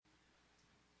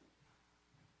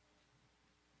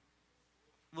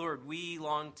Lord, we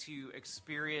long to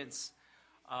experience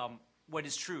what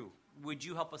is true. Would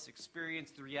you help us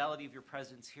experience the reality of your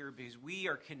presence here? Because we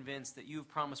are convinced that you've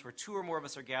promised where two or more of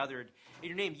us are gathered in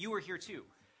your name, you are here too.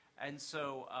 And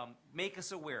so make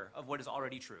us aware of what is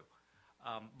already true,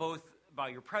 both by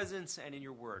your presence and in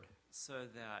your word, so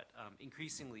that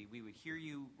increasingly we would hear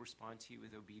you, respond to you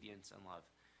with obedience and love,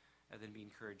 and then be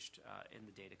encouraged in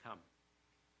the day to come.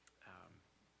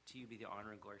 To you be the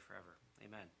honor and glory forever.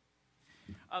 Amen.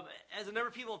 As a number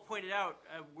of people have pointed out,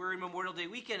 we're in Memorial Day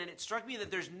weekend, and it struck me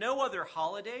that there's no other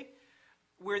holiday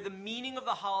where the meaning of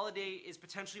the holiday is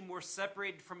potentially more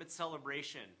separated from its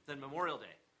celebration than Memorial Day.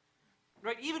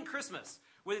 Right? Even Christmas,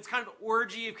 with its kind of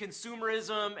orgy of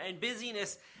consumerism and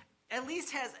busyness, at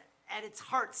least has at its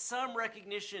heart some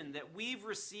recognition that we've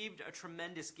received a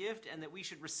tremendous gift and that we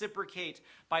should reciprocate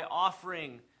by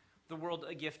offering the world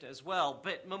a gift as well.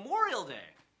 But Memorial Day,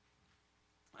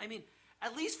 I mean,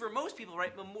 at least for most people,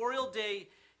 right, Memorial Day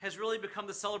has really become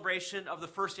the celebration of the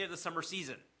first day of the summer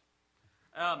season.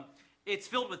 It's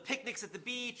filled with picnics at the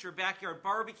beach or backyard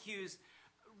barbecues,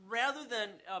 rather than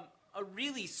a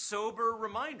really sober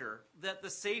reminder that the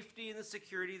safety and the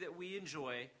security that we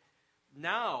enjoy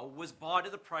now was bought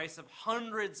at the price of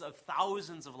hundreds of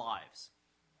thousands of lives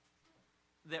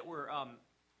that were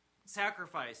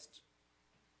sacrificed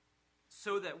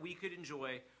so that we could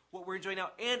enjoy what we're enjoying now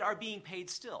and are being paid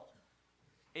still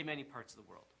in many parts of the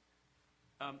world.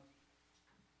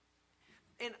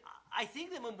 And I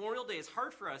think that Memorial Day is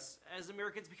hard for us as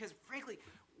Americans because, frankly,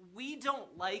 we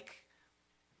don't like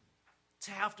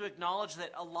to have to acknowledge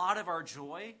that a lot of our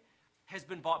joy has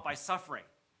been bought by suffering.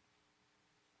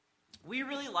 We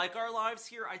really like our lives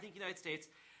here, I think, in the United States,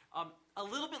 a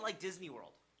little bit like Disney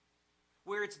World,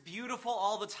 where it's beautiful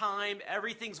all the time,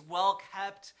 everything's well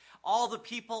kept, all the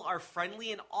people are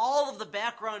friendly, and all of the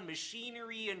background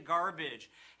machinery and garbage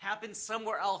happens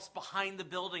somewhere else behind the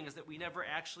buildings that we never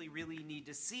actually really need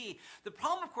to see. The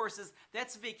problem, of course, is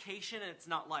that's vacation and it's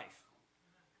not life.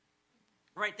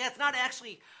 Right? That's not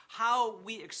actually how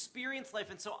we experience life.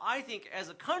 And so I think as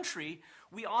a country,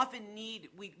 we often need,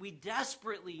 we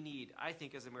desperately need, I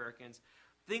think as Americans,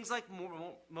 things like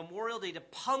Memorial Day to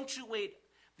punctuate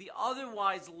the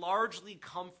otherwise largely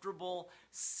comfortable,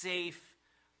 safe,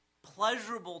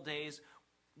 pleasurable days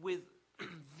with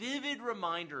vivid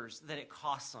reminders that it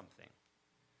costs something.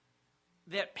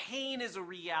 That pain is a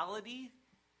reality.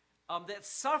 That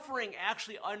suffering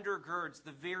actually undergirds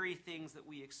the very things that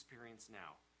we experience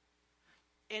now.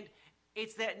 And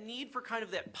it's that need for kind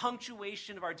of that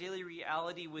punctuation of our daily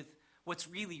reality with what's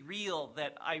really real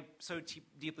that I so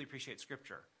deeply appreciate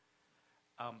Scripture.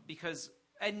 Because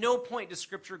at no point does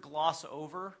Scripture gloss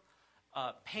over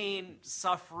pain,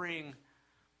 suffering,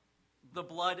 the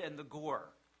blood, and the gore,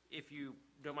 if you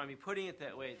don't mind me putting it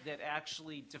that way, that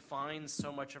actually defines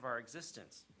so much of our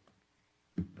existence.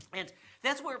 And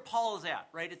that's where Paul is at,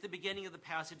 right, at the beginning of the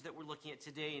passage that we're looking at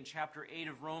today in chapter 8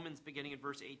 of Romans, beginning in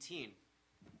verse 18.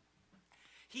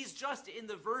 He's just in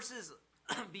the verses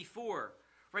before,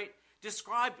 right,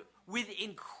 described with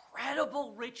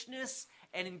incredible richness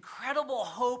and incredible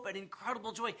hope and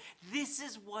incredible joy. This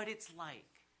is what it's like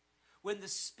when the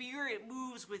Spirit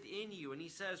moves within you. And he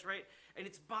says, right, and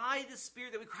it's by the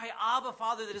Spirit that we cry, Abba,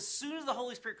 Father, that as soon as the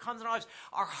Holy Spirit comes in our lives,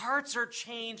 our hearts are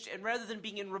changed, and rather than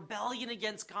being in rebellion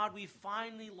against God, we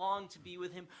finally long to be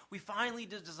with him. We finally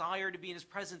desire to be in his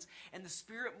presence, and the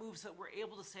Spirit moves so that we're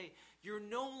able to say, you're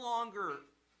no longer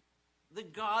the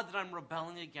God that I'm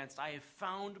rebelling against. I have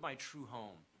found my true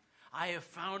home. I have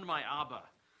found my Abba,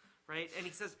 right? And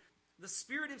he says, the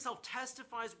Spirit himself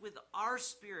testifies with our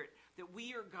spirit that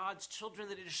we are God's children,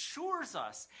 that it assures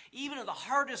us, even in the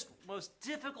hardest, most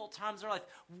difficult times in our life,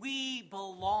 we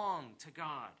belong to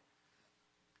God.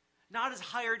 Not as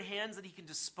hired hands that he can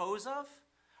dispose of,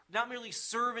 not merely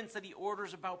servants that he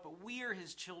orders about, but we are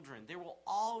his children. There will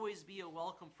always be a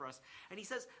welcome for us. And he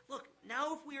says, look,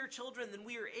 now if we are children, then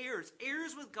we are heirs,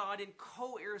 heirs with God and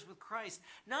co-heirs with Christ.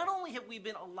 Not only have we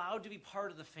been allowed to be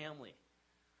part of the family,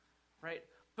 right,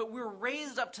 but we're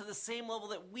raised up to the same level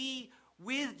that we,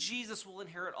 with Jesus, will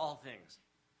inherit all things.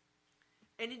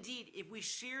 And indeed, if we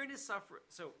share in his suffering,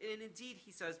 and indeed,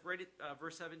 he says, right at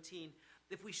verse 17,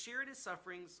 if we share in his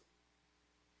sufferings,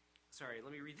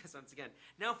 let me read this once again.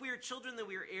 Now, if we are children, then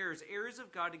we are heirs, heirs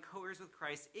of God and co-heirs with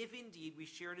Christ, if indeed we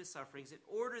share in his sufferings, in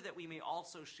order that we may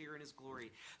also share in his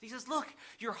glory. He says, look,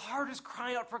 your heart is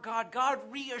crying out for God. God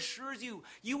reassures you.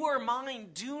 You are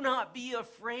mine. Do not be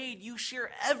afraid. You share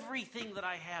everything that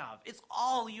I have. It's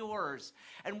all yours.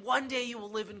 And one day you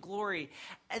will live in glory.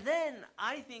 And then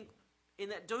I think in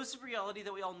that dose of reality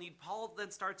that we all need, Paul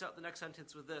then starts out the next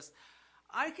sentence with this.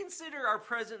 I consider our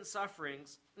present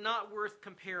sufferings not worth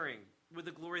comparing with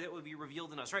the glory that will be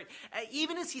revealed in us, right?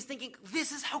 Even as he's thinking,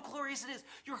 this is how glorious it is.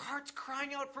 Your heart's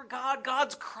crying out for God.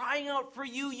 God's crying out for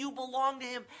you. You belong to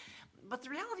him. But the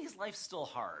reality is life's still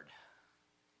hard.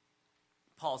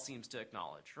 Paul seems to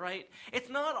acknowledge, right? It's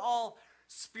not all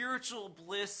spiritual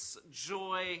bliss,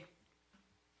 joy,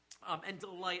 and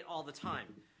delight all the time.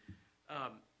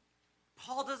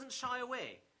 Paul doesn't shy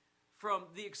away from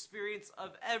the experience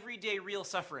of everyday real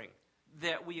suffering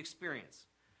that we experience.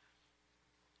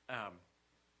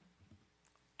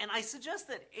 And I suggest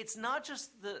that it's not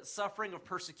just the suffering of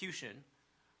persecution,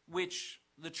 which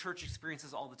the church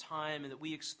experiences all the time and that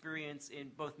we experience in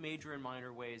both major and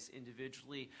minor ways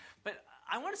individually. But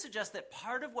I want to suggest that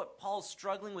part of what Paul's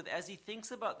struggling with as he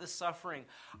thinks about this suffering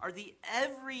are the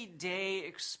everyday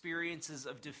experiences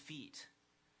of defeat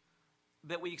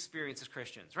that we experience as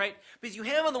Christians, right? Because you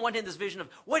have on the one hand this vision of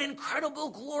what incredible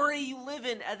glory you live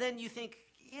in, and then you think,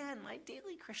 yeah, my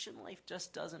daily Christian life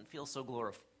just doesn't feel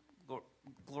so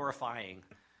glorifying,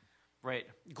 right?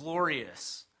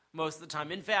 Glorious most of the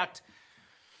time. In fact,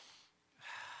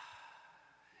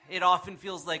 it often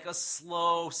feels like a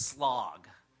slow slog,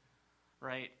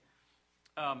 right?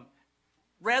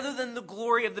 Rather than the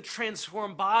glory of the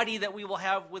transformed body that we will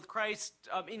have with Christ,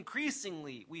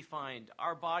 increasingly we find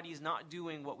our bodies not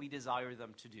doing what we desire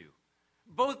them to do,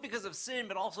 both because of sin,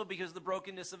 but also because of the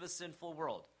brokenness of a sinful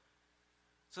world.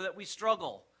 So that we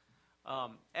struggle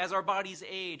as our bodies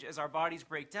age, as our bodies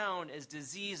break down, as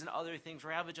disease and other things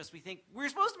ravage us. We think we're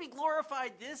supposed to be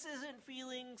glorified. This isn't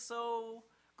feeling so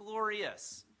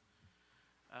glorious.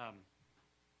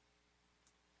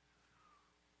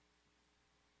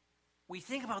 We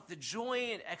think about the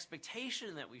joy and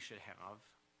expectation that we should have.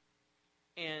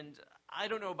 And I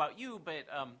don't know about you, but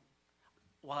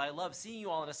while I love seeing you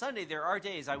all on a Sunday, there are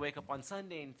days I wake up on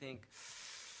Sunday and think,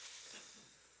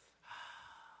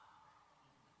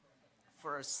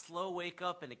 for a slow wake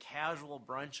up and a casual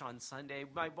brunch on Sunday.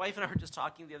 My wife and I were just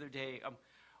talking the other day.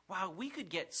 Wow, we could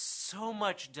get so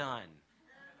much done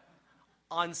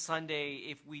on Sunday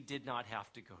if we did not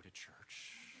have to go to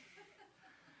church.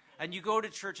 And you go to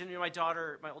church, and my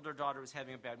older daughter was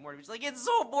having a bad morning. She's like, it's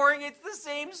so boring. It's the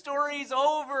same stories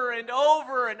over and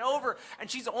over and over.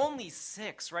 And she's only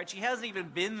 6, right? She hasn't even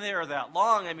been there that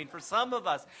long. I mean, for some of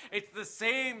us, it's the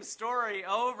same story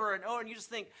over and over. And you just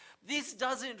think, this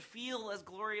doesn't feel as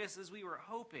glorious as we were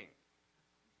hoping.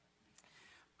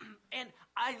 And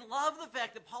I love the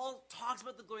fact that Paul talks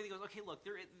about the glory. He goes, okay, look,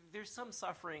 there's some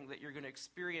suffering that you're going to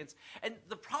experience. And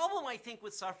the problem, I think,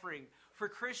 with suffering for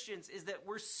Christians is that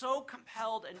we're so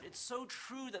compelled, and it's so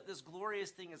true that this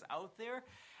glorious thing is out there.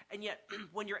 And yet,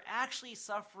 when you're actually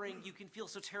suffering, you can feel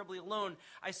so terribly alone.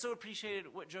 I so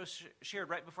appreciated what Joe shared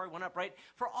right before I went up, right?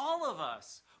 For all of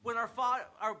us, when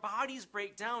our bodies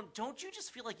break down, don't you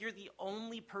just feel like you're the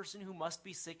only person who must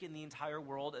be sick in the entire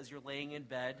world as you're laying in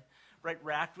bed, right,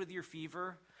 racked with your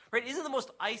fever? Right? Isn't the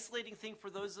most isolating thing for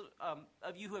those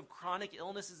of you who have chronic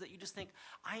illness is that you just think,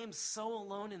 I am so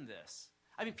alone in this.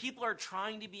 I mean, people are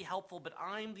trying to be helpful, but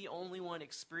I'm the only one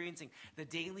experiencing the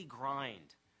daily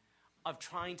grind of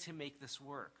trying to make this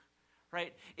work,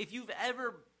 right? If you've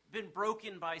ever been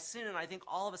broken by sin, and I think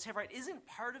all of us have, right, isn't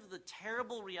part of the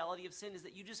terrible reality of sin is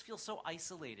that you just feel so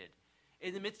isolated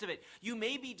in the midst of it. You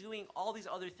may be doing all these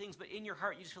other things, but in your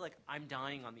heart, you just feel like, I'm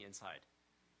dying on the inside,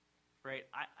 right?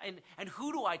 And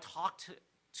who do I talk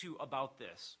to about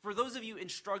this? For those of you in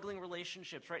struggling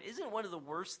relationships, right, isn't it one of the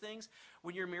worst things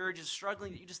when your marriage is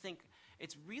struggling that you just think,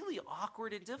 it's really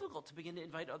awkward and difficult to begin to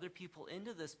invite other people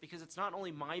into this because it's not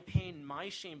only my pain and my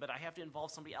shame, but I have to involve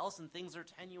somebody else and things are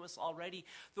tenuous already.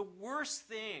 The worst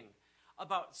thing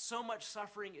about so much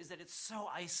suffering is that it's so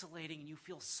isolating and you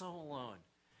feel so alone.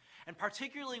 And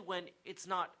particularly when it's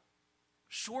not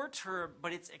short term,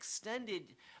 but it's extended,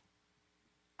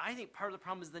 I think part of the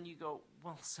problem is then you go,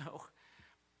 well, so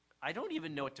I don't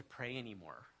even know what to pray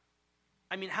anymore.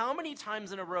 I mean, how many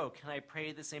times in a row can I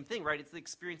pray the same thing, right? It's the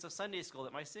experience of Sunday school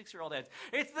that my 6-year-old has.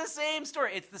 It's the same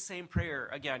story. It's the same prayer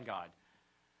again, God,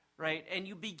 right? And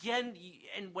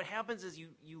and what happens is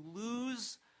you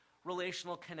lose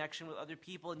relational connection with other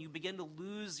people and you begin to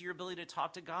lose your ability to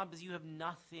talk to God because you have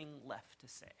nothing left to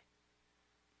say.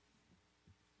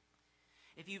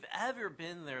 If you've ever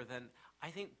been there, then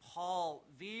I think Paul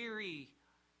very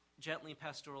gently,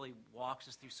 pastorally walks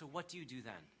us through, so what do you do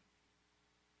then?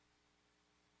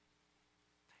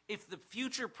 If the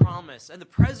future promise and the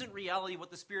present reality of what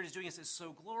the Spirit is doing is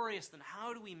so glorious, then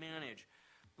how do we manage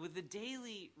with the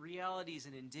daily realities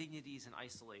and indignities and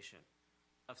isolation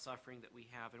of suffering that we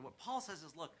have? And what Paul says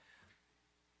is, look,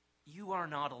 you are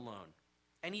not alone.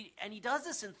 And he does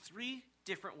this in 3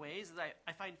 different ways that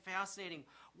I find fascinating.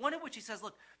 One of which he says,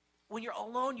 look, when you're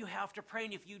alone, you have to pray.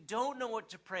 And if you don't know what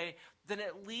to pray, then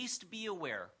at least be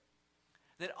aware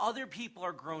that other people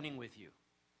are groaning with you.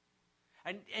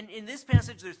 And in this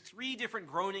passage, there's three different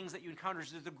groanings that you encounter.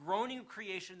 There's the groaning of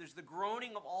creation, there's the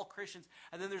groaning of all Christians,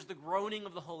 and then there's the groaning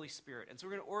of the Holy Spirit. And so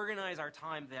we're going to organize our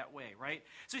time that way, right?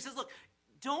 So he says, look,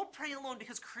 don't pray alone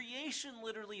because creation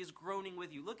literally is groaning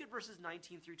with you. Look at verses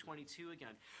 19 through 22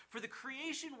 again. For the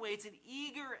creation waits in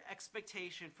eager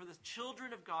expectation for the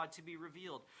children of God to be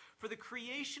revealed. For the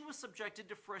creation was subjected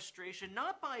to frustration,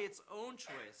 not by its own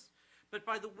choice, but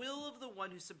by the will of the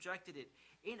one who subjected it,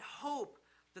 in hope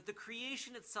that the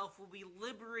creation itself will be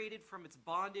liberated from its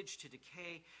bondage to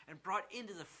decay and brought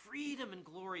into the freedom and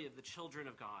glory of the children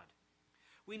of God.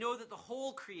 We know that the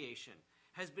whole creation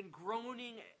has been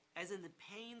groaning as in the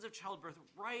pains of childbirth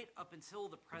right up until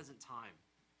the present time.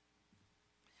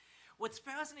 What's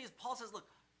fascinating is Paul says, look,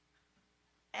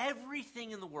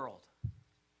 everything in the world,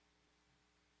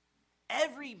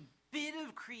 every bit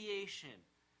of creation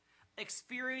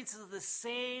experiences the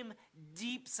same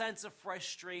deep sense of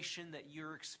frustration that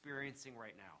you're experiencing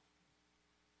right now.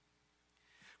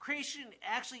 Creation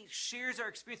actually shares our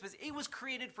experience because it was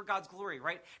created for God's glory,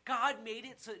 right? God made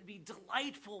it so it'd be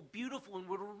delightful, beautiful, and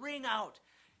would ring out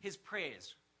his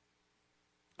praise.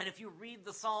 And if you read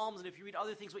the Psalms and if you read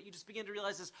other things, what you just begin to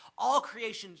realize is all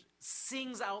creation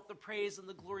sings out the praise and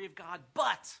the glory of God,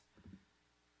 but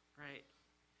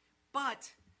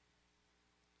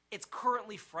it's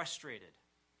currently frustrated,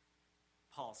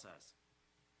 Paul says.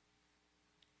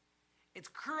 It's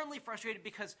currently frustrated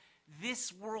because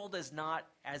this world is not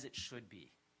as it should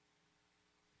be.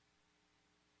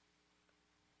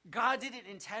 God didn't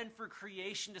intend for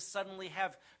creation to suddenly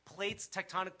have plates,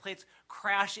 tectonic plates,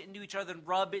 crash into each other and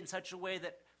rub in such a way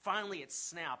that finally it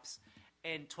snaps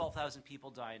and 12,000 people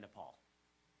die in Nepal.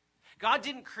 God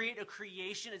didn't create a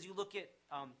creation, as you look at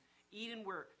Eden,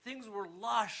 where things were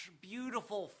lush,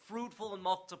 beautiful, fruitful, and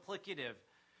multiplicative,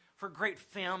 for great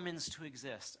famines to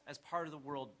exist as part of the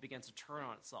world begins to turn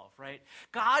on itself, right?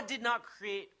 God did not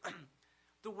create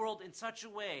the world in such a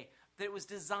way that it was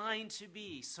designed to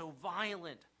be so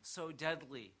violent, so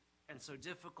deadly, and so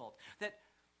difficult, that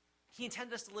he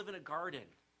intended us to live in a garden,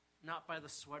 not by the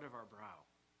sweat of our brow.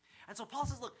 And so Paul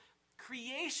says, look,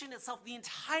 creation itself, the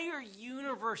entire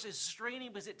universe is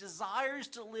straining because it desires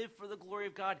to live for the glory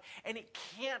of God, and it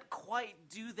can't quite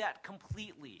do that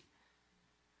completely.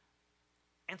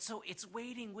 And so it's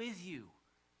waiting with you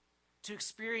to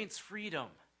experience freedom,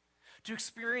 to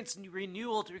experience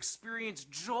renewal, to experience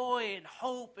joy and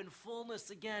hope and fullness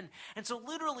again. And so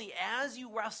literally, as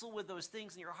you wrestle with those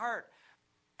things in your heart,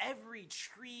 every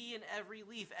tree and every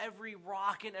leaf, every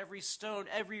rock and every stone,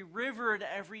 every river and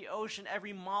every ocean,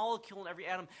 every molecule and every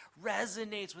atom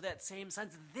resonates with that same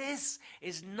sense. This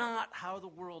is not how the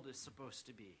world is supposed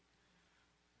to be.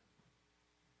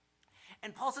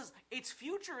 And Paul says its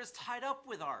future is tied up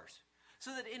with ours.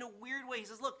 So that in a weird way, he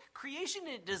says, look, creation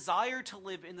didn't desire to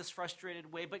live in this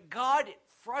frustrated way, but God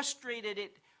frustrated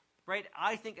it, right,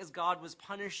 I think, as God was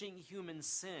punishing human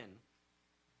sin.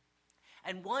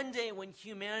 And one day when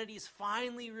humanity is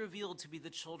finally revealed to be the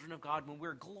children of God, when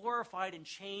we're glorified and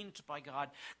changed by God,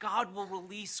 God will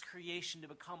release creation to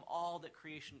become all that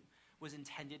creation was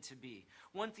intended to be.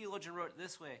 One theologian wrote it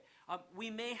this way, we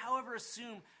may, however,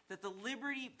 assume that the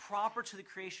liberty proper to the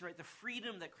creation, right, the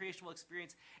freedom that creation will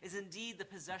experience, is indeed the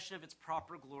possession of its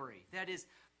proper glory. That is,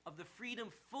 of the freedom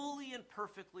fully and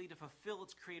perfectly to fulfill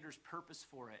its Creator's purpose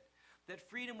for it. That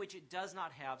freedom which it does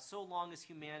not have so long as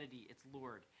humanity, its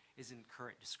Lord, is in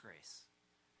current disgrace.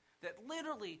 That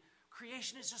literally,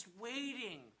 creation is just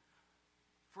waiting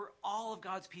for all of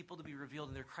God's people to be revealed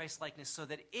in their Christ-likeness so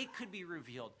that it could be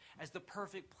revealed as the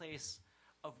perfect place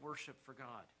of worship for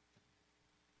God.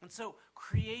 And so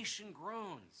creation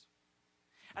groans.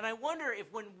 And I wonder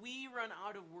if when we run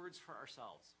out of words for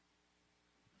ourselves,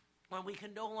 when we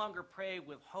can no longer pray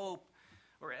with hope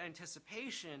or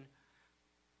anticipation,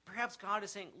 perhaps God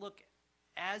is saying, look,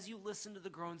 as you listen to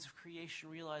the groans of creation,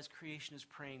 realize creation is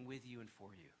praying with you and for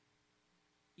you.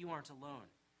 You aren't alone.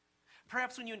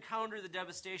 Perhaps when you encounter the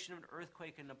devastation of an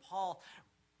earthquake in Nepal,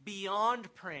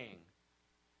 beyond praying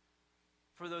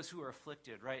for those who are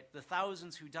afflicted, right? The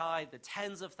thousands who died, the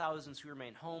tens of thousands who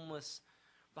remain homeless,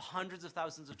 the hundreds of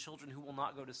thousands of children who will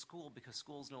not go to school because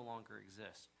schools no longer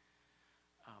exist.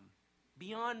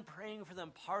 Beyond praying for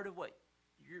them, part of what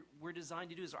we're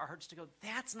designed to do is our hearts to go,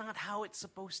 that's not how it's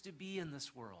supposed to be in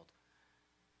this world.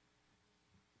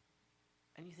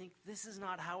 And you think, this is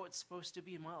not how it's supposed to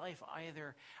be in my life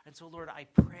either. And so, Lord, I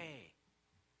pray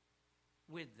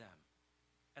with them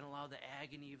and allow the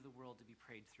agony of the world to be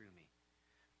prayed through me.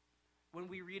 when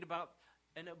we read about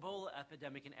an Ebola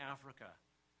epidemic in Africa,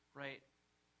 right,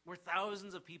 where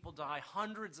thousands of people die,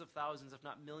 hundreds of thousands, if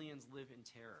not millions, live in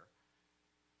terror.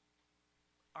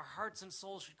 Our hearts and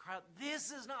souls should cry out,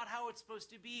 this is not how it's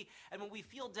supposed to be. And when we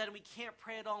feel dead and we can't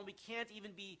pray at all, and we can't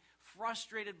even be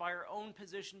frustrated by our own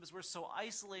position because we're so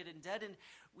isolated and dead, and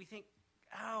we think,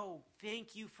 oh,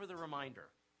 thank you for the reminder.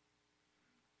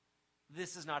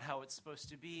 This is not how it's supposed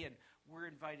to be, and we're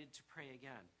invited to pray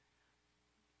again.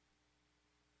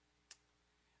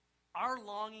 Our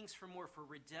longings for more, for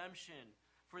redemption,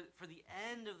 for the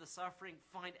end of the suffering,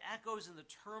 find echoes in the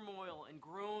turmoil and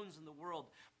groans in the world.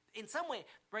 In some way,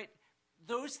 right,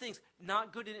 those things,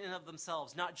 not good in and of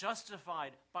themselves, not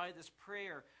justified by this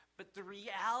prayer, but the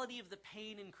reality of the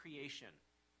pain in creation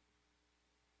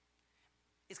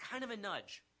is kind of a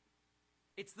nudge.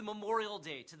 It's the Memorial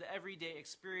Day to the everyday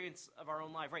experience of our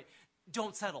own life, right?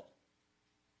 Don't settle.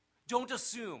 Don't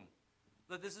assume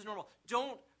that this is normal.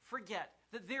 Don't forget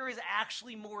that there is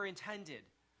actually more intended.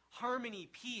 Harmony,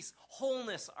 peace,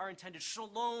 wholeness are intended.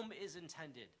 Shalom is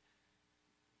intended.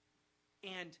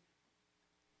 And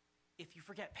if you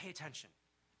forget, pay attention.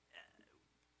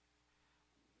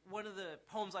 One of the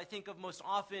poems I think of most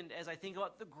often as I think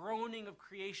about the groaning of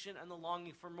creation and the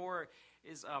longing for more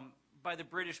is by the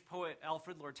British poet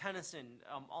Alfred Lord Tennyson.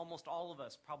 Almost all of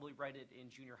us probably read it in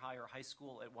junior high or high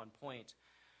school at one point.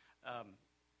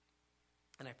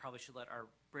 And I probably should let our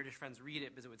British friends read it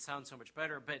because it would sound so much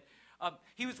better. But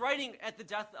he was writing at the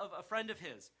death of a friend of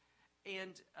his.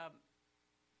 And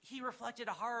he reflected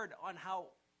hard on how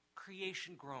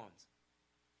creation groans.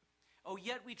 Oh,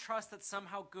 yet we trust that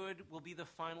somehow good will be the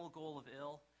final goal of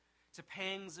ill, to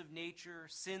pangs of nature,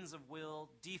 sins of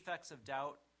will, defects of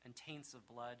doubt, and taints of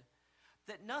blood,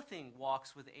 that nothing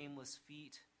walks with aimless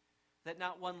feet, that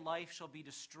not one life shall be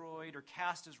destroyed or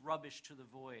cast as rubbish to the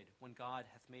void when God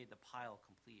hath made the pile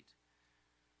complete,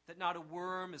 that not a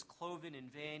worm is cloven in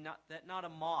vain, that not a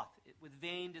moth with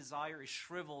vain desire is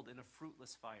shriveled in a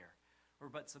fruitless fire, or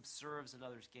but subserves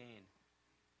another's gain.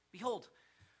 Behold,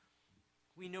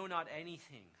 we know not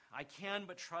anything. I can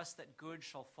but trust that good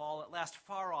shall fall at last,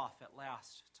 far off at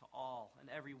last to all, and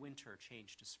every winter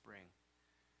change to spring.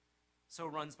 So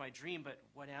runs my dream, but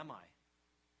what am I?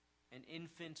 An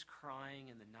infant crying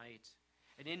in the night,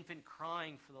 an infant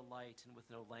crying for the light, and with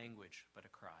no language but a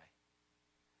cry.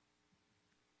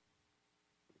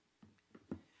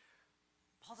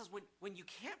 Paul says, when you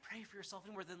can't pray for yourself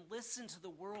anymore, then listen to the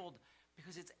world,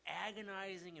 because it's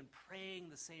agonizing and praying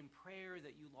the same prayer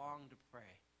that you long to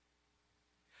pray.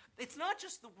 It's not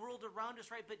just the world around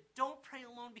us, right? But don't pray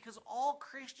alone, because all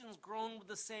Christians groan with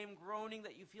the same groaning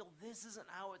that you feel. This isn't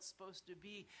how it's supposed to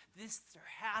be. There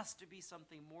has to be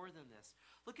something more than this.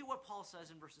 Look at what Paul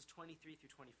says in verses 23 through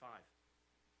 25.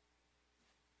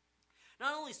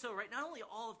 Not only so, right? Not only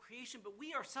all of creation, but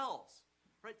we ourselves,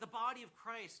 right? The body of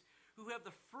Christ, who have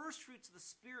the first fruits of the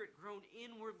Spirit, groan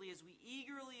inwardly as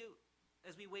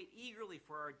we wait eagerly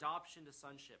for our adoption to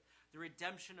sonship, the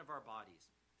redemption of our bodies.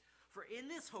 For in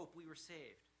this hope we were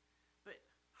saved. But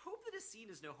hope that is seen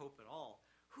is no hope at all.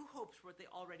 Who hopes for what they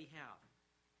already have?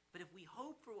 But if we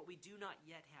hope for what we do not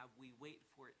yet have, we wait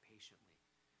for it patiently.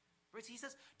 Right? So he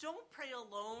says, don't pray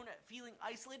alone, feeling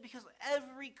isolated, because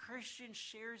every Christian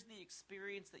shares the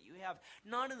experience that you have,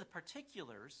 not in the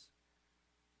particulars,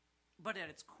 but at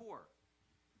its core.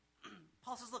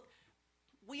 Paul says, look,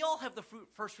 we all have the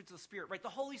first fruits of the Spirit, right? The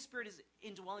Holy Spirit is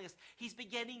indwelling us. He's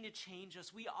beginning to change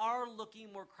us. We are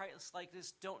looking more Christ-like.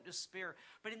 This, don't despair.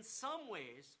 But in some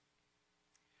ways,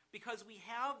 because we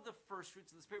have the first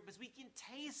fruits of the Spirit, because we can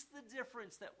taste the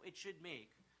difference that it should make,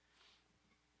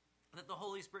 that the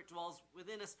Holy Spirit dwells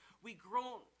within us, we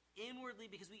groan inwardly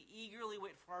because we eagerly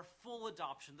wait for our full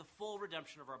adoption, the full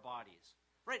redemption of our bodies.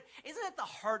 Right? Isn't that the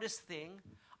hardest thing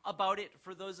about it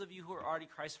for those of you who are already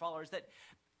Christ followers? That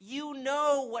you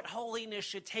know what holiness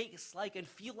should taste like and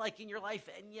feel like in your life,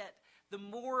 and yet the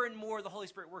more and more the Holy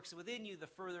Spirit works within you, the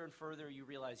further and further you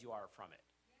realize you are from it.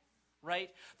 Right?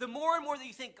 The more and more that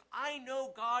you think, I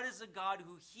know God is a God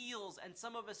who heals, and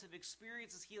some of us have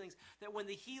experienced his healings, that when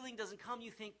the healing doesn't come,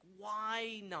 you think,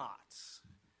 why not?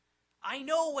 I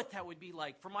know what that would be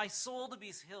like, for my soul to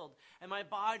be healed and my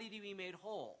body to be made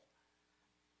whole.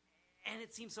 And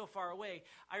it seems so far away.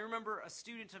 I remember a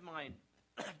student of mine,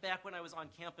 back when I was on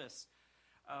campus,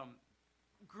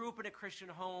 grew up in a Christian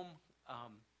home,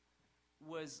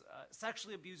 was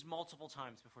sexually abused multiple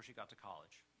times before she got to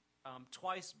college.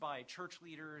 Twice by church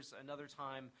leaders, another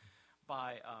time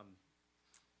by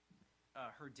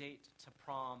her date to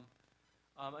prom,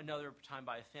 another time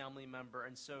by a family member.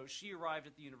 And so she arrived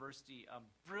at the university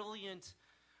brilliant,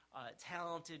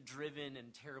 talented, driven,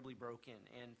 and terribly broken.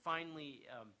 And finally,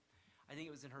 I think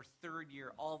it was in her third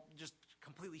year, all just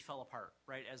completely fell apart,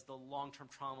 right, as the long-term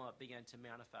trauma began to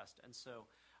manifest. And so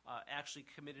actually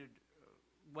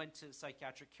went to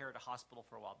psychiatric care at a hospital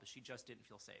for a while, but she just didn't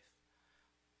feel safe.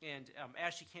 And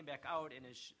as she came back out and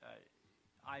as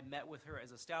I met with her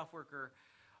as a staff worker,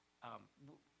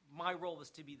 my role was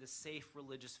to be the safe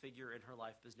religious figure in her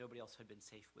life because nobody else had been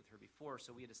safe with her before.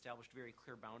 So we had established very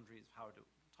clear boundaries of how to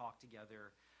talk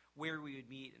together, where we would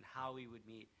meet, and how we would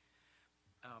meet.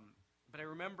 But I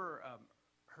remember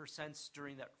her sense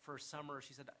during that first summer.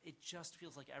 She said, it just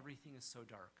feels like everything is so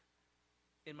dark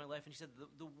in my life. And she said,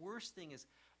 the worst thing is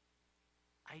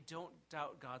I don't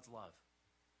doubt God's love.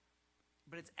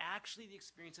 But it's actually the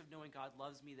experience of knowing God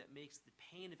loves me that makes the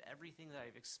pain of everything that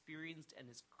I've experienced and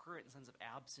his current sense of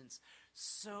absence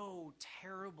so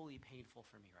terribly painful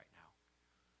for me right now.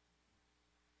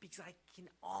 Because I can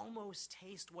almost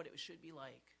taste what it should be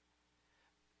like.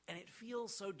 And it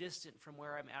feels so distant from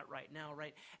where I'm at right now,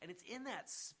 right? And it's in that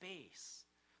space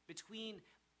between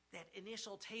that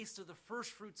initial taste of the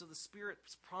first fruits of the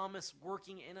Spirit's promise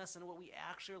working in us and what we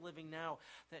actually are living now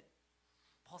that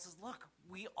Paul says, look,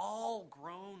 we all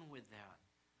groan with that.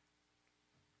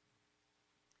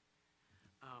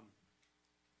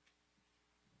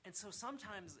 And so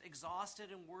sometimes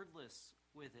exhausted and wordless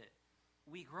with it,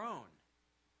 we groan.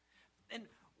 And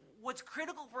what's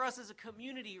critical for us as a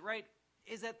community, right,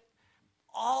 is that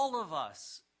all of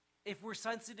us, if we're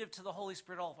sensitive to the Holy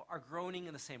Spirit, are groaning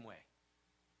in the same way.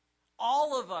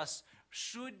 All of us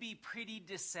should be pretty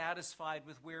dissatisfied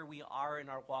with where we are in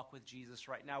our walk with Jesus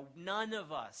right now. None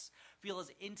of us feel as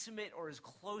intimate or as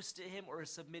close to him or as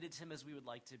submitted to him as we would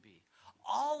like to be.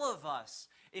 All of us,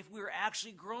 if we're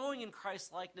actually growing in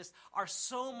Christ-likeness, are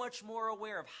so much more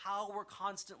aware of how we're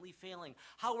constantly failing,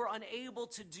 how we're unable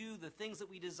to do the things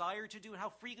that we desire to do, and how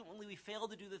frequently we fail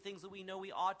to do the things that we know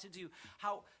we ought to do,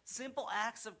 how simple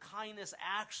acts of kindness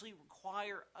actually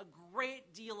require a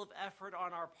great deal of effort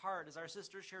on our part, as our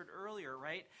sister shared earlier,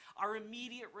 right? Our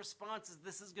immediate response is,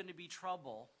 this is going to be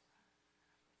trouble.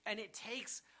 And it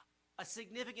takes a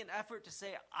significant effort to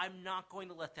say, I'm not going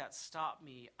to let that stop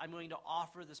me. I'm going to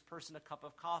offer this person a cup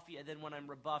of coffee, and then when I'm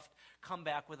rebuffed, come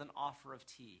back with an offer of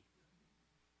tea.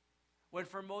 When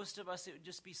for most of us, it would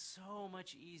just be so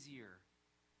much easier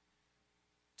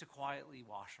to quietly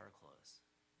wash our clothes.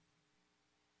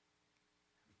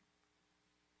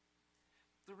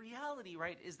 The reality,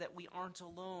 right, is that we aren't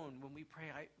alone when we pray.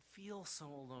 I feel so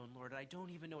alone, Lord. I don't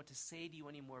even know what to say to you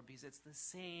anymore because it's the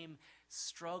same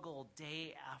struggle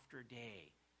day after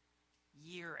day,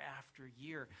 year after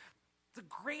year. The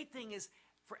great thing is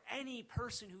for any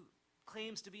person who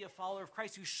claims to be a follower of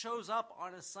Christ, who shows up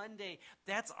on a Sunday,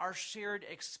 that's our shared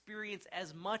experience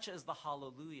as much as the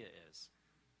hallelujah is.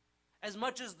 As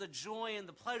much as the joy and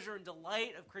the pleasure and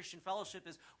delight of Christian fellowship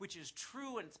is, which is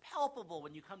true and it's palpable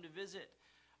when you come to visit.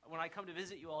 When I come to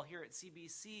visit you all here at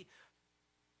CBC,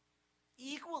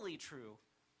 equally true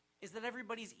is that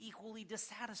everybody's equally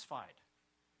dissatisfied.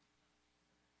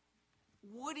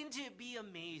 Wouldn't it be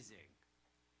amazing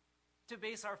to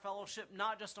base our fellowship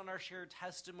not just on our shared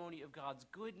testimony of God's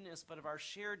goodness, but of our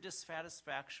shared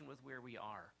dissatisfaction with where we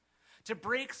are? To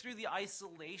break through the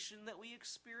isolation that we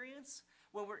experience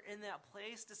when we're in that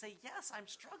place, to say, yes, I'm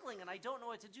struggling and I don't know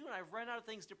what to do and I've run out of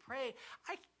things to pray.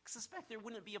 I suspect there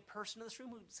wouldn't be a person in this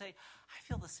room who would say, I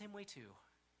feel the same way too.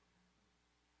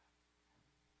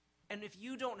 And if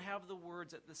you don't have the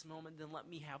words at this moment, then let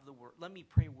me have the word. Let me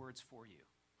pray words for you.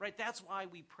 Right? That's why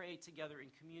we pray together in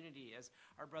community, as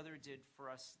our brother did for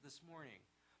us this morning.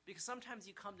 Because sometimes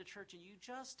you come to church and you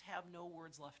just have no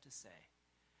words left to say.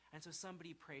 And so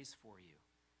somebody prays for you.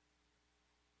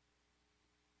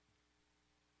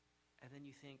 And then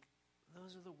you think,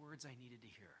 those are the words I needed to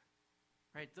hear.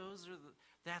 Right?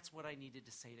 That's what I needed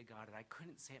to say to God, and I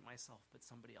couldn't say it myself, but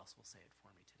somebody else will say it for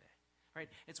me today. Right?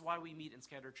 It's why we meet in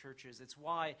scattered churches. It's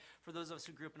why, for those of us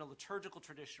who grew up in a liturgical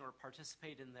tradition or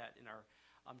participate in that in our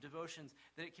devotions,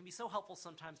 that it can be so helpful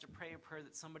sometimes to pray a prayer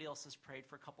that somebody else has prayed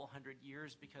for a couple hundred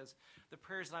years, because the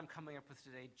prayers that I'm coming up with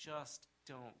today just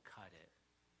don't cut it.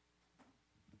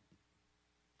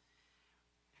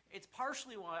 It's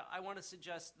partially why I want to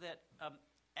suggest that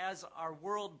as our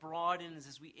world broadens,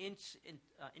 as we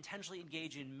intentionally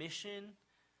engage in mission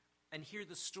and hear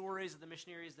the stories of the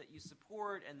missionaries that you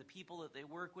support and the people that they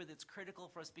work with, it's critical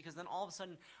for us, because then all of a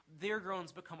sudden their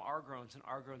groans become our groans and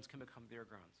our groans can become their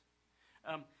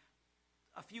groans.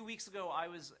 A few weeks ago, I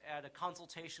was at a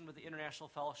consultation with the International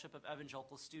Fellowship of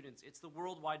Evangelical Students. It's the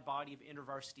worldwide body of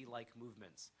intervarsity-like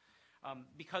movements.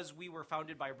 Because we were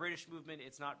founded by a British movement,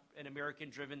 it's not an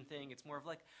American-driven thing. It's more of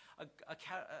like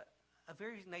a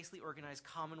very nicely organized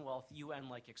Commonwealth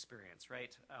UN-like experience,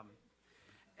 right?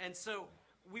 And so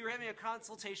we were having a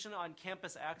consultation on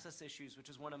campus access issues, which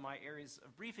is one of my areas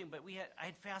of briefing, but I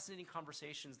had fascinating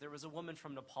conversations. There was a woman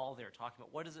from Nepal there talking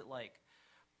about what is it like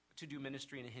to do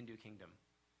ministry in a Hindu kingdom.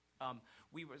 I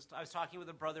was talking with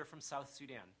a brother from South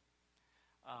Sudan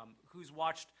who's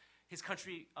watched his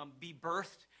country be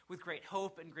birthed with great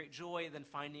hope and great joy, then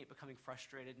finding it becoming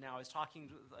frustrated. Now I was talking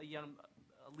to a young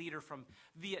leader from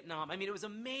Vietnam. I mean, it was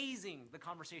amazing, the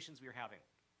conversations we were having.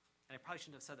 And I probably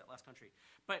shouldn't have said that last country.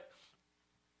 But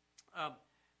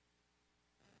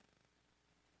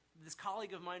this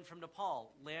colleague of mine from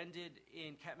Nepal landed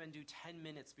in Kathmandu 10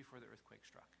 minutes before the earthquake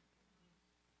struck.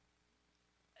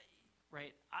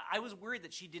 Right? I was worried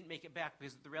that she didn't make it back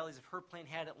because the reality is if her plane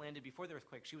hadn't landed before the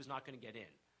earthquake, she was not going to get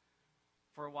in.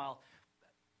 For a while,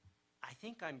 I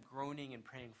think I'm groaning and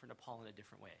praying for Nepal in a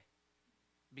different way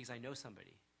because I know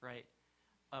somebody, right?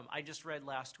 I just read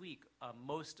last week,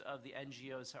 most of the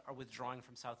NGOs are withdrawing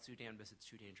from South Sudan because it's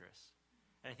too dangerous.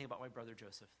 And I think about my brother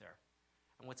Joseph there.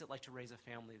 And what's it like to raise a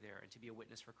family there and to be a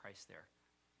witness for Christ there?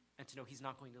 And to know he's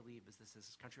not going to leave as this is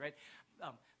his country, right?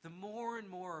 The more and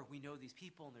more we know these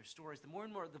people and their stories, the more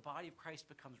and more the body of Christ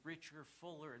becomes richer,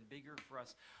 fuller, and bigger for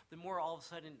us, the more all of a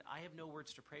sudden I have no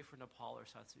words to pray for Nepal or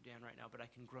South Sudan right now, but I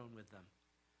can groan with them.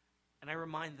 And I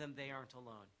remind them they aren't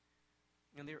alone.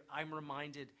 And I'm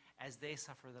reminded as they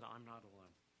suffer that I'm not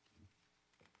alone.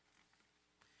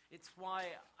 It's why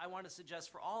I want to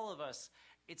suggest for all of us,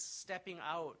 it's stepping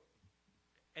out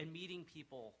and meeting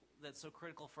people that's so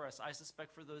critical for us. I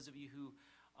suspect for those of you who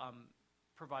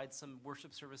provide some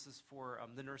worship services for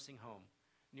the nursing home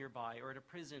nearby or at a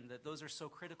prison, that those are so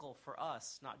critical for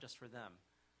us, not just for them.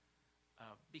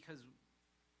 Because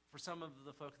for some of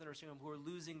the folk in the nursing home who are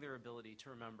losing their ability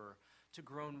to remember, to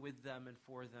groan with them and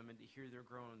for them and to hear their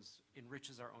groans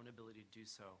enriches our own ability to do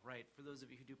so, right? For those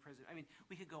of you who do prison, I mean,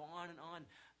 we could go on and on.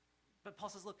 But Paul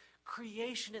says, look,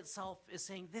 creation itself is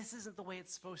saying this isn't the way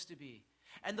it's supposed to be.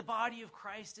 And the body of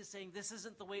Christ is saying this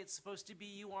isn't the way it's supposed to be.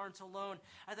 You aren't alone.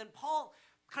 And then Paul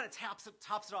kind of tops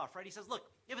it off, right? He says, look,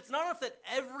 if it's not enough that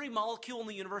every molecule in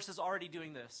the universe is already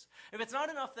doing this, if it's not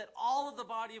enough that all of the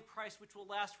body of Christ, which will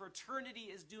last for eternity,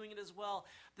 is doing it as well,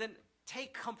 then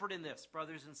take comfort in this,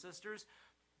 brothers and sisters.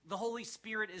 The Holy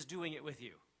Spirit is doing it with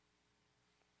you.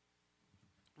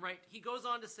 Right? He goes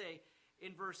on to say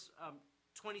in verse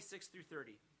 26 through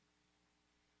 30,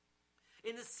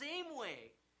 in the same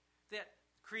way that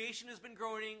creation has been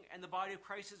groaning and the body of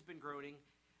Christ has been groaning,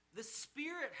 the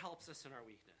Spirit helps us in our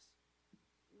weakness.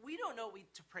 We don't know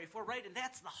what to pray for, right? And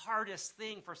that's the hardest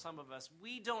thing for some of us.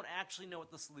 We don't actually know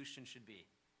what the solution should be.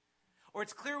 Or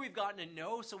it's clear we've gotten a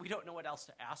no, so we don't know what else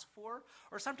to ask for.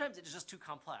 Or sometimes it's just too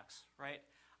complex, right?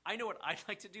 I know what I'd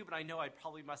like to do, but I know I'd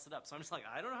probably mess it up. So I'm just like,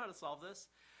 I don't know how to solve this.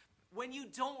 When you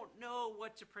don't know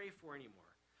what to pray for anymore,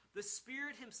 the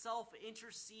Spirit himself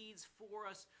intercedes for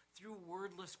us through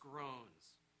wordless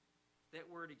groans. That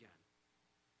word again.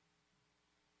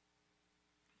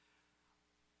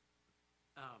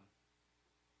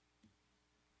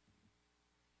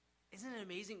 Isn't it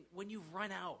amazing when you've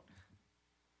run out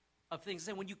of things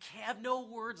and when you have no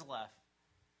words left,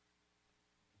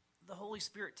 the Holy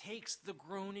Spirit takes the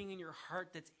groaning in your heart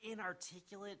that's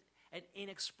inarticulate and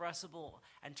inexpressible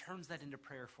and turns that into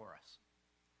prayer for us.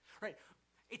 Right?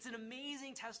 It's an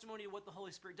amazing testimony of what the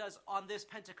Holy Spirit does on this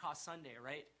Pentecost Sunday,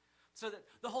 right? So that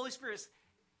the Holy Spirit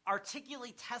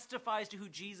articulately testifies to who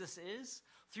Jesus is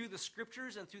through the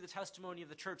scriptures and through the testimony of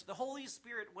the church. The Holy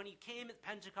Spirit, when he came at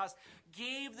Pentecost,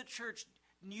 gave the church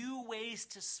new ways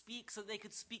to speak so they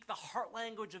could speak the heart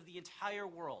language of the entire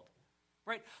world.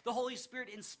 Right? The Holy Spirit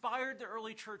inspired the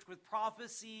early church with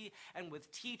prophecy and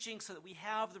with teaching so that we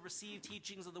have the received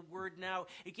teachings of the word now.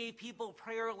 It gave people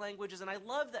prayer languages, and I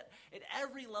love that at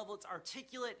every level it's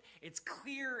articulate, it's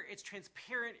clear, it's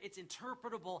transparent, it's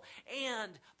interpretable,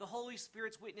 and the Holy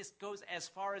Spirit's witness goes as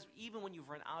far as even when you've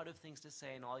run out of things to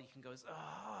say and all you can go is,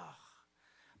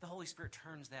 the Holy Spirit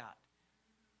turns that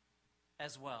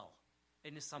as well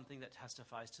into something that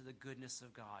testifies to the goodness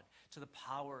of God, to the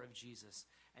power of Jesus,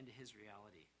 and to his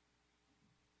reality.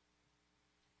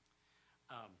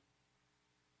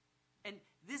 And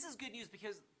this is good news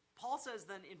because Paul says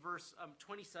then in verse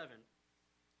 27,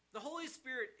 the Holy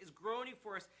Spirit is groaning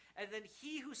for us, and then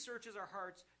he who searches our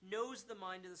hearts knows the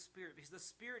mind of the Spirit, because the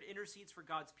Spirit intercedes for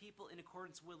God's people in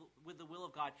accordance with the will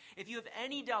of God. If you have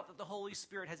any doubt that the Holy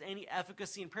Spirit has any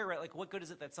efficacy in prayer, right, like what good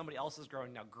is it that somebody else is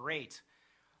groaning now? Great.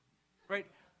 Right?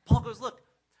 Paul goes, look,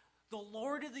 the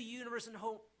Lord of the universe and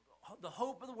the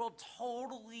hope of the world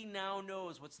totally now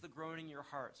knows what's the groaning in your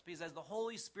hearts. Because as the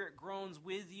Holy Spirit groans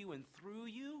with you and through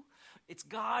you, it's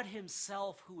God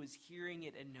himself who is hearing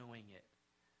it and knowing it.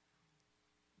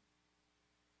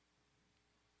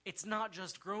 It's not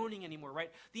just groaning anymore,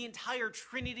 right? The entire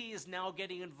Trinity is now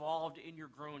getting involved in your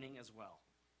groaning as well.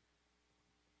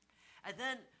 And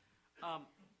then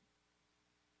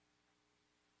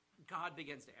God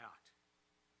begins to act.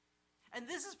 And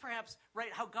this is perhaps,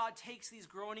 right, how God takes these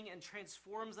groaning and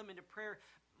transforms them into prayer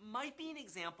might be an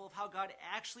example of how God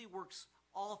actually works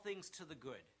all things to the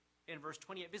good in verse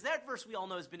 28. Because that verse we all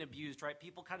know has been abused, right?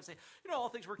 People kind of say, all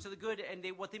things work to the good. And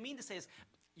what they mean to say is,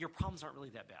 your problems aren't really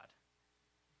that bad.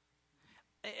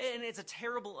 And it's a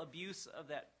terrible abuse of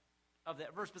that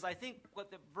verse, because I think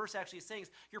what the verse actually is saying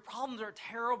is, your problems are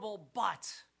terrible,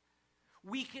 but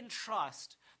we can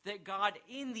trust that God,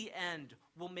 in the end,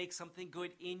 will make something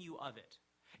good in you of it.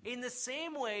 In the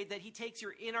same way that he takes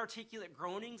your inarticulate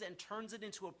groanings and turns it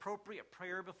into appropriate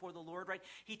prayer before the Lord, right?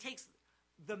 He takes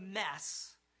the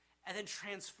mess and then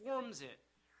transforms it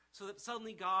so that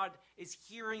suddenly God is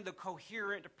hearing the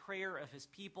coherent prayer of his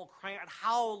people, crying out,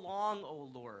 "How long, O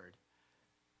Lord?"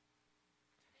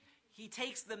 He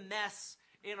takes the mess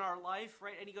in our life,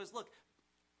 right? And he goes, look,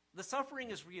 the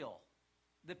suffering is real.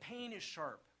 The pain is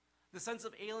sharp. The sense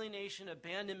of alienation,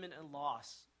 abandonment, and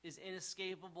loss is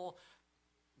inescapable.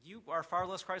 You are far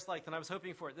less Christ-like than I was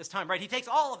hoping for at this time, right? He takes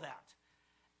all of that.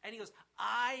 And he goes,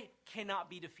 I cannot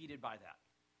be defeated by that.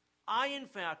 I, in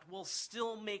fact, will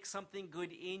still make something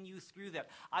good in you through that.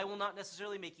 I will not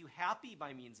necessarily make you happy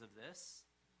by means of this,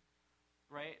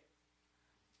 right?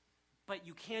 But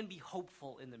you can be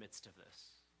hopeful in the midst of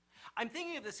this. I'm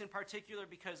thinking of this in particular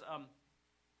because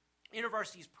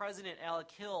InterVarsity's president,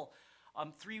 Alec Hill,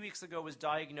 3 weeks ago was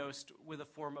diagnosed with a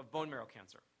form of bone marrow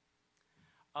cancer.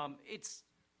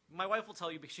 My wife will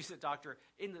tell you, because she's a doctor,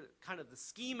 in the kind of the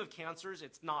scheme of cancers,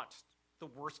 it's not the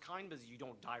worst kind because you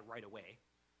don't die right away,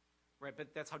 right?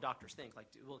 But that's how doctors think, like,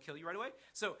 will it kill you right away?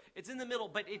 So it's in the middle,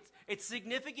 but it's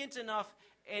significant enough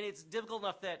and it's difficult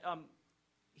enough that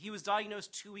he was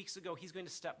diagnosed 2 weeks ago. He's going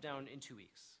to step down in 2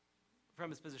 weeks from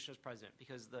his position as president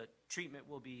because the treatment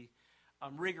will be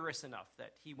rigorous enough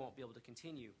that he won't be able to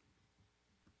continue.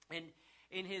 And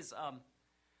in his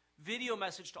video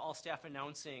message to all staff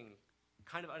announcing,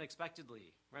 kind of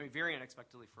unexpectedly, I mean very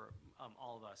unexpectedly for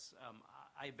all of us,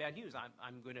 I have bad news.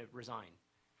 I'm going to resign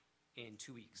in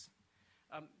 2 weeks.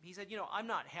 He said, I'm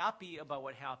not happy about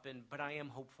what happened, but I am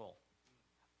hopeful.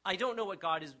 I don't know what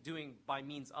God is doing by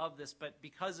means of this, but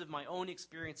because of my own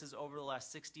experiences over the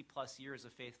last 60 plus years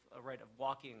of faith, right, of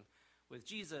walking with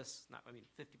Jesus,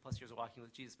 50 plus years of walking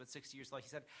with Jesus, but 60 years like he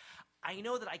said, I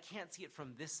know that I can't see it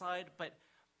from this side, but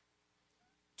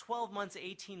 12 months,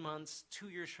 18 months, 2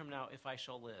 years from now, if I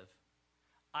shall live,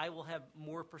 I will have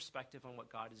more perspective on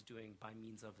what God is doing by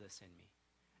means of this in me.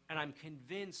 And I'm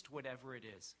convinced whatever it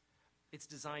is, it's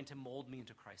designed to mold me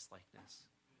into Christ-likeness.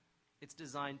 It's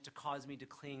designed to cause me to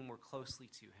cling more closely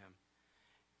to him.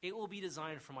 It will be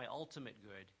designed for my ultimate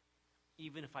good,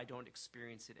 even if I don't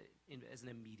experience it as an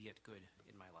immediate good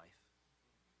in my life.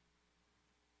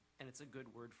 And it's a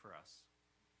good word for us.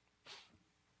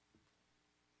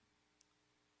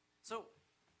 So,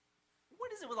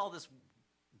 what is it with all this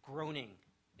groaning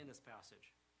in this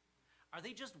passage? Are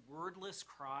they just wordless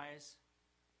cries?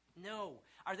 No.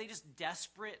 Are they just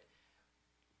desperate?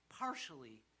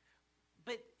 Partially.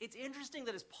 But it's interesting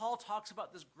that as Paul talks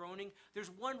about this groaning,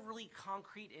 there's one really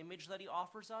concrete image that he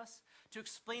offers us to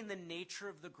explain the nature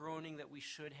of the groaning that we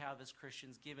should have as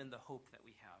Christians, given the hope that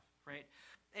we have, right?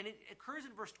 And it occurs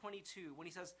in verse 22 when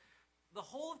he says, the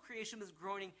whole of creation is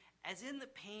groaning as in the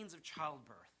pains of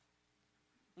childbirth.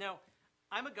 Now,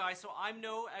 I'm a guy, so I'm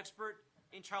no expert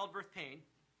in childbirth pain.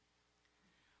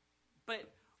 But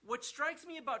what strikes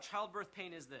me about childbirth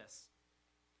pain is this.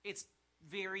 It's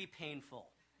very painful.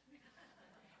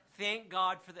 Thank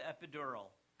God for the epidural,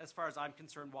 as far as I'm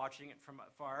concerned, watching it from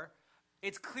afar.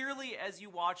 It's clearly, as you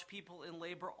watch people in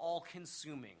labor,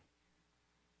 all-consuming,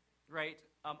 right?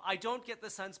 I don't get the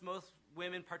sense most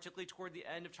women, particularly toward the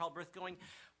end of childbirth, going,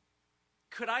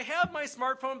 could I have my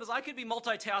smartphone because I could be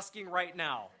multitasking right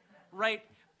now, right?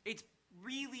 It's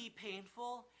really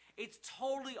painful. It's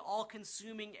totally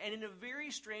all-consuming, and in a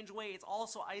very strange way, it's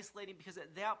also isolating because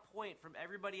at that point, from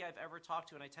everybody I've ever talked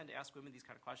to, and I tend to ask women these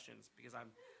kind of questions because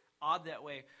I'm odd that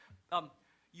way,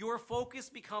 your focus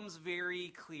becomes very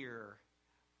clear,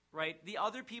 right? The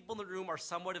other people in the room are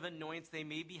somewhat of annoyance. They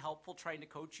may be helpful trying to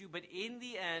coach you, but in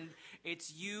the end,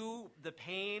 it's you, the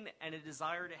pain, and a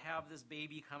desire to have this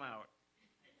baby come out.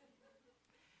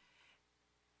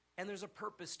 And there's a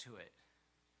purpose to it.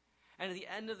 And at the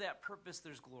end of that purpose,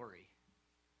 there's glory.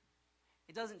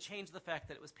 It doesn't change the fact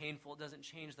that it was painful. It doesn't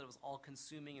change that it was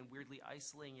all-consuming and weirdly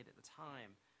isolating it at the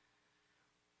time.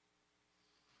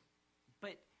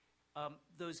 But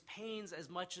those pains, as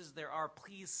much as there are,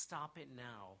 please stop it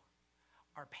now.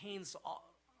 our pains,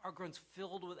 our groans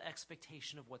filled with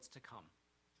expectation of what's to come,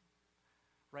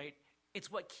 right?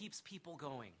 It's what keeps people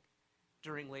going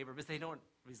during labor, because they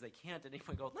can't at any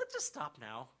point go, let's just stop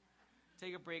now,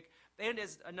 take a break. And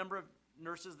as a number of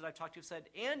nurses that I've talked to have said,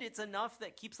 and it's enough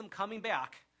that keeps them coming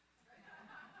back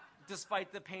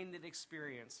despite the pain they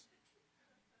experience.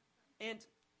 And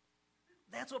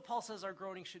that's what Paul says our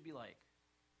groaning should be like.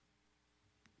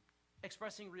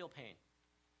 Expressing real pain.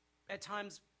 At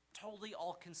times, totally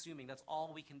all-consuming. That's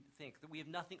all we can think, that we have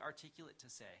nothing articulate to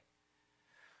say.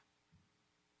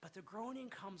 But the groaning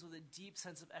comes with a deep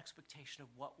sense of expectation of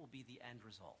what will be the end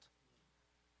result.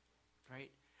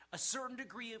 Right? A certain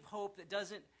degree of hope that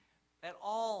doesn't at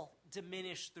all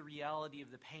diminish the reality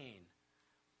of the pain,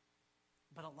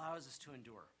 but allows us to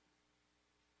endure.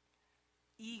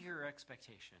 Eager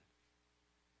expectation.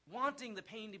 Wanting the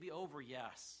pain to be over,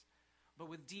 yes, but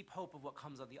with deep hope of what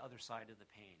comes on the other side of the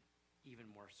pain, even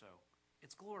more so.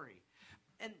 It's glory.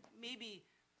 And maybe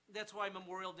that's why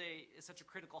Memorial Day is such a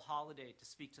critical holiday to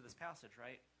speak to this passage,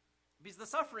 right? Because the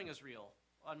suffering is real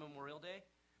on Memorial Day.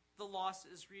 The loss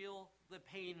is real. The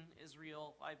pain is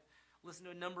real. I've listened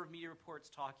to a number of media reports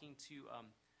talking to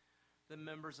the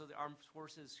members of the armed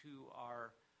forces who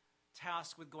are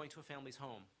tasked with going to a family's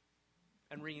home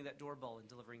and ringing that doorbell and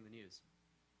delivering the news.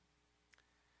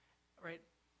 Right?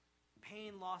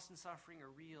 Pain, loss, and suffering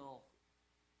are real.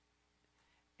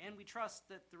 And we trust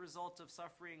that the result of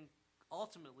suffering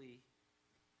ultimately,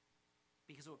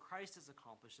 because of what Christ has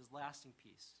accomplished, is lasting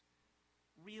peace,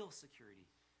 real security,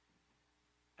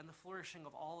 and the flourishing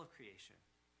of all of creation.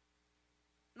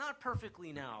 Not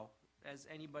perfectly now, as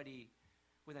anybody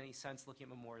with any sense looking at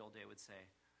Memorial Day would say.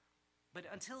 But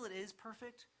until it is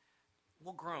perfect,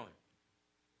 we'll groan.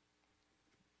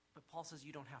 But Paul says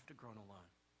you don't have to groan alone.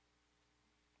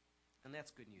 And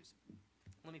that's good news.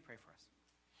 Let me pray for us.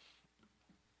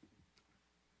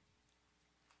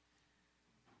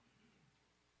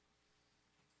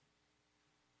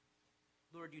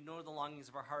 Lord, you know the longings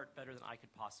of our heart better than I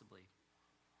could possibly.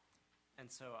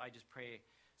 And so I just pray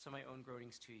some of my own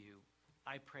groanings to you.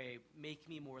 I pray, make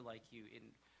me more like you in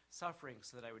suffering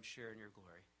so that I would share in your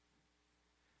glory.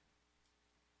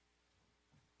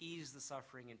 Ease the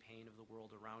suffering and pain of the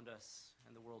world around us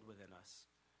and the world within us.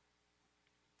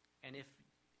 And if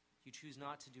you choose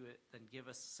not to do it, then give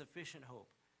us sufficient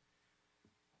hope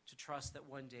to trust that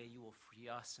one day you will free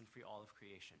us and free all of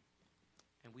creation.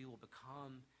 And we will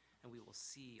become and we will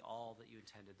see all that you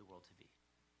intended the world to be.